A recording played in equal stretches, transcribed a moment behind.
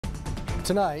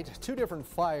Tonight, two different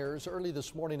fires early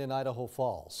this morning in Idaho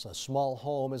Falls. A small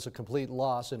home is a complete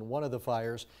loss in one of the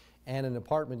fires, and an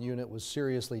apartment unit was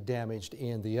seriously damaged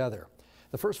in the other.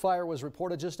 The first fire was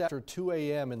reported just after 2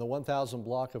 a.m. in the 1000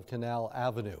 block of Canal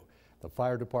Avenue. The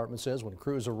fire department says when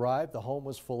crews arrived, the home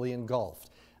was fully engulfed.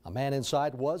 A man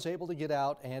inside was able to get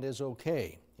out and is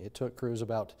okay. It took crews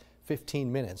about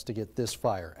 15 minutes to get this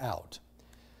fire out.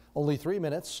 Only 3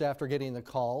 minutes after getting the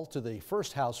call to the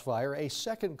first house fire, a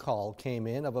second call came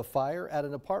in of a fire at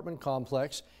an apartment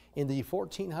complex in the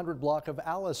 1400 block of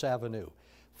Alice Avenue.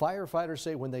 Firefighters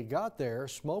say when they got there,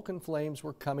 smoke and flames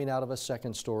were coming out of a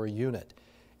second-story unit.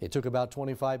 It took about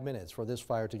 25 minutes for this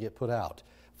fire to get put out.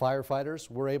 Firefighters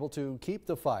were able to keep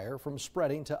the fire from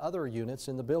spreading to other units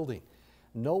in the building.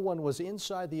 No one was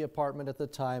inside the apartment at the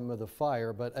time of the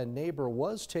fire, but a neighbor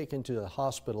was taken to the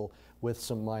hospital with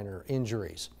some minor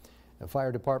injuries. The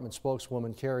fire department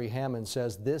spokeswoman Carrie Hammond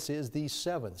says this is the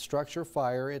 7th structure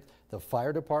fire the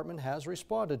fire department has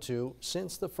responded to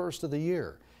since the first of the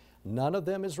year. None of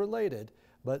them is related,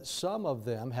 but some of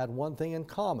them had one thing in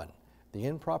common: the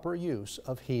improper use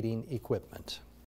of heating equipment.